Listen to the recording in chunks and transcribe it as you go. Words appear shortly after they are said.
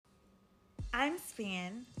I'm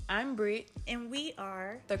Span, I'm Britt, and we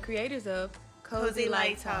are the creators of Cozy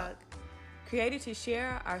Light Talk created to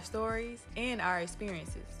share our stories and our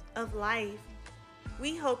experiences of life.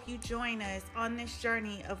 We hope you join us on this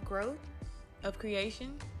journey of growth, of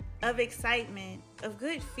creation, of excitement, of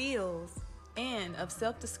good feels, and of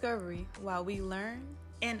self-discovery while we learn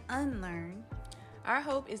and unlearn. Our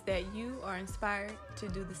hope is that you are inspired to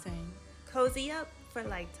do the same. Cozy up for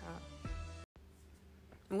Light Talk.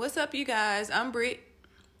 What's up, you guys? I'm Britt.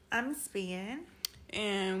 I'm Span.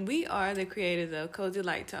 And we are the creators of Cozy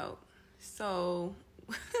Light Talk. So,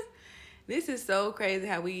 this is so crazy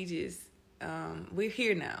how we just, we're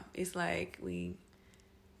here now. It's like we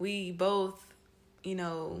both,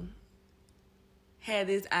 had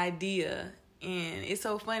this idea. And it's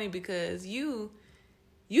so funny because you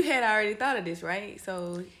had already thought of this, right?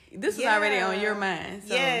 So this was already on your mind.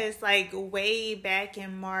 So. Yes, like way back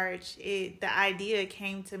in March, the idea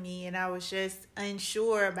came to me, and I was just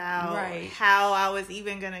unsure about how I was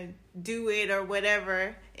even gonna do it or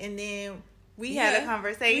whatever. And then we had a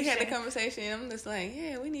conversation. I'm just like,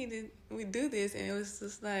 yeah, we do this, and it was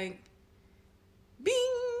just like, bing,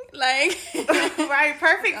 like right,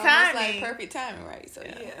 perfect timing. Like perfect timing, right? So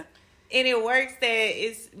yeah. And it works that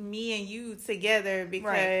it's me and you together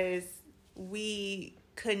because we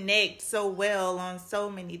connect so well on so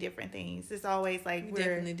many different things. It's always like we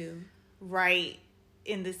definitely do. Right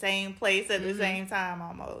in the same place at the same time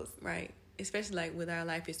almost. Right. Especially like with our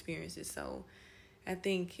life experiences. So I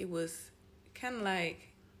think it was kind of like,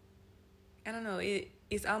 I don't know,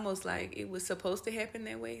 it's almost like it was supposed to happen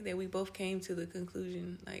that way, that we both came to the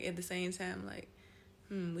conclusion like at the same time, like,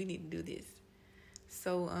 we need to do this.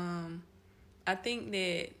 So, I think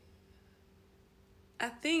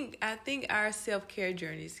our self-care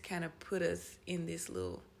journeys kind of put us in this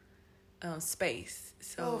little space.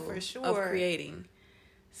 So for sure. Of creating.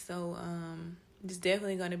 So, it's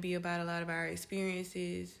definitely going to be about a lot of our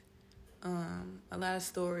experiences, a lot of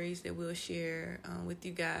stories that we'll share with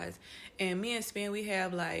you guys. And me and Span, we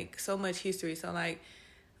have like so much history. So like,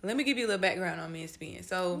 let me give you a little background on me and Span.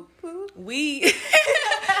 So we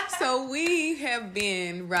have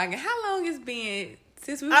been rocking. How long it's been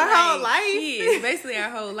since we were whole life? Kids, basically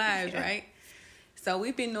our whole lives, right? So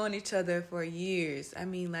we've been knowing each other for years. I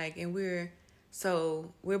mean, like, and we're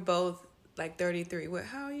both like 33. What?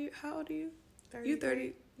 How old are you? 33. You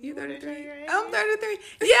 30? You 33? Right? I'm 33.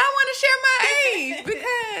 Yeah, I want to share my age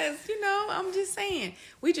because I'm just saying,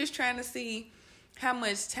 we just trying to see how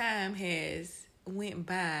much time has went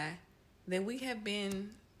by that we have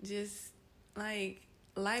been just like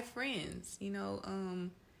life friends.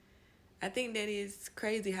 I think that is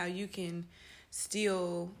crazy how you can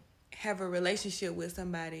still have a relationship with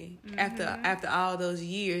somebody after all those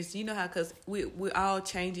years. You know how, because we're all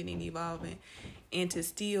changing and evolving, and to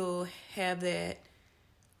still have that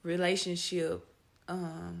relationship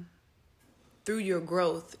through your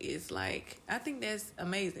growth is like, I think that's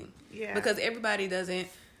amazing. Yeah. Because everybody doesn't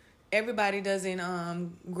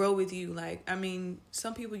grow with you. Like, I mean,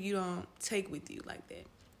 some people you don't take with you like that.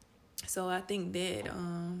 So I think that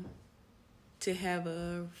to have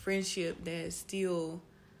a friendship that's still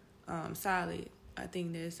solid, I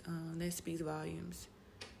think that speaks volumes,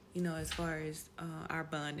 as far as our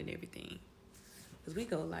bond and everything. Because we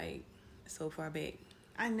go like so far back.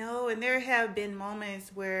 I know, and there have been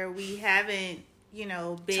moments where we haven't, been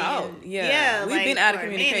talk. Yeah, we've been out of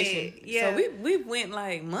communication. Yeah, so we went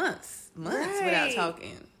like months without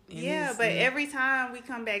talking. Yeah, but every time we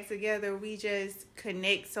come back together, we just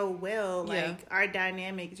connect so well. Like, our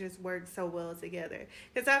dynamic just works so well together.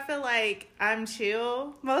 Because I feel like I'm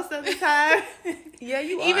chill most of the time. Yeah,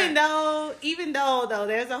 you are. Even though,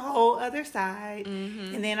 there's a whole other side.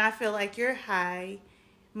 Mm-hmm. And then I feel like you're high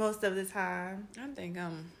most of the time. I think I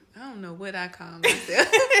don't know what I call myself.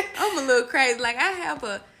 I'm a little crazy. Like, I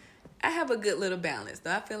have a good little balance,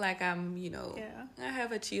 though. I feel like I'm, I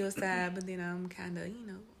have a chill side, but then I'm kind of,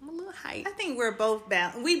 I'm a little hype. I think we're both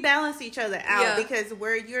balanced. We balance each other out because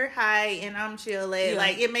where you're high and I'm chill at,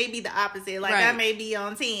 like, it may be the opposite. Like, I may be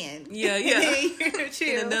on 10. Yeah. You're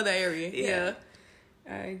chill. In another area. Yeah.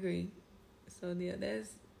 I agree. So, yeah,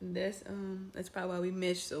 that's probably why we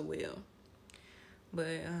mesh so well.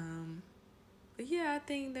 But yeah, I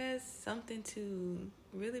think that's something to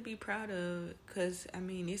really be proud of, because I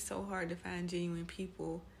mean, it's so hard to find genuine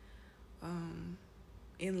people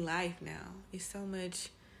in life now. It's so much,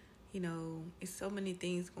 it's so many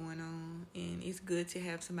things going on, and it's good to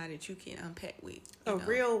have somebody that you can unpack with. A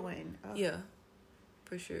real one. Oh. Yeah,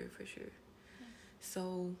 for sure.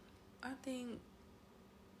 So I think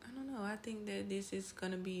that this is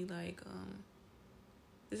gonna be like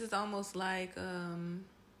this is almost like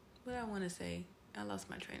what I want to say? I lost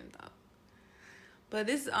my train of thought. But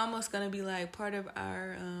this is almost going to be like part of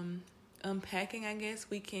our unpacking, I guess.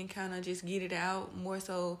 We can kind of just get it out more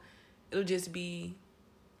so it'll just be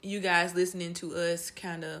you guys listening to us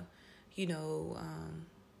kind of,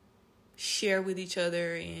 share with each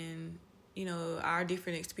other and, our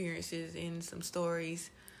different experiences and some stories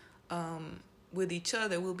with each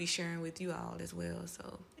other. We'll be sharing with you all as well.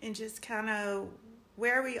 So, and just kind of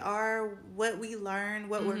where we are, what we learned,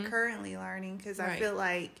 what we're currently learning, because I feel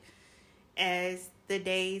like as the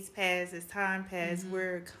days pass, as time passes,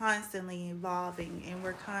 we're constantly evolving and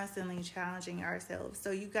we're constantly challenging ourselves.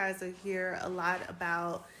 So you guys will hear a lot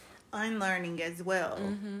about unlearning as well,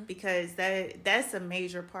 because that's a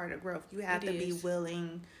major part of growth. You have to be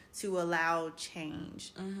willing to allow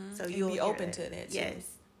change. So you'll be open to that too. Yes.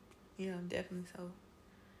 Yeah, definitely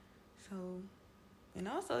so, and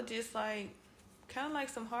also just like kind of like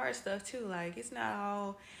some hard stuff too. Like it's not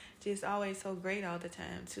all just always so great all the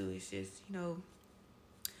time too. It's just,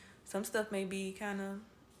 some stuff may be kind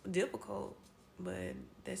of difficult, but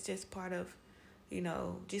that's just part of,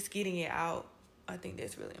 just getting it out. I think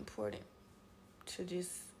that's really important, to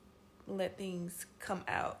just let things come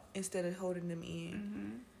out instead of holding them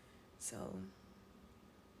in. So,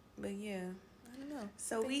 but yeah, I don't know.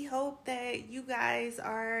 So we hope that you guys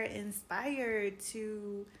are inspired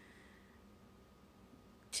to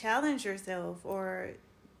challenge yourself or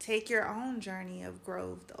take your own journey of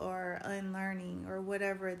growth or unlearning or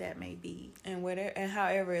whatever that may be, and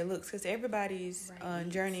however it looks, because everybody's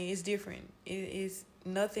journey is different. It is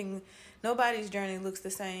nobody's journey looks the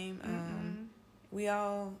same. We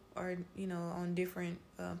all are on different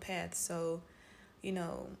paths, so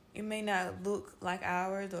it may not look like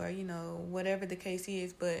ours or whatever the case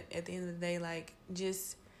is, but at the end of the day, like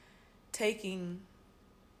just taking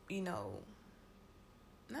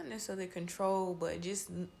not necessarily control, but just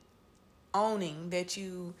owning that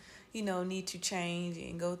you need to change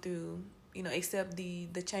and go through, accept the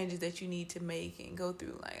changes that you need to make and go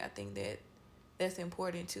through. Like I think that's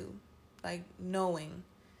important too, like knowing.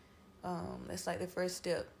 That's like the first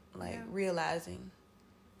step, like realizing.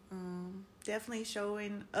 Definitely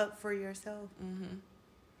showing up for yourself.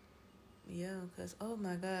 Yeah, because oh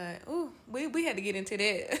my God, we had to get into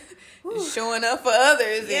that. Showing up for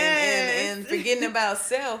others and forgetting about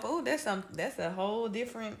self. That's a whole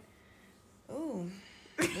different.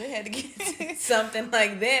 We had to get into something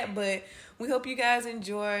like that. But we hope you guys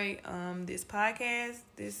enjoy this podcast.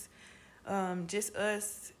 This just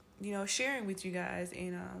us, sharing with you guys,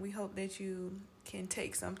 and we hope that you can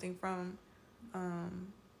take something from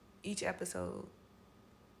each episode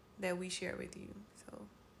that we share with you.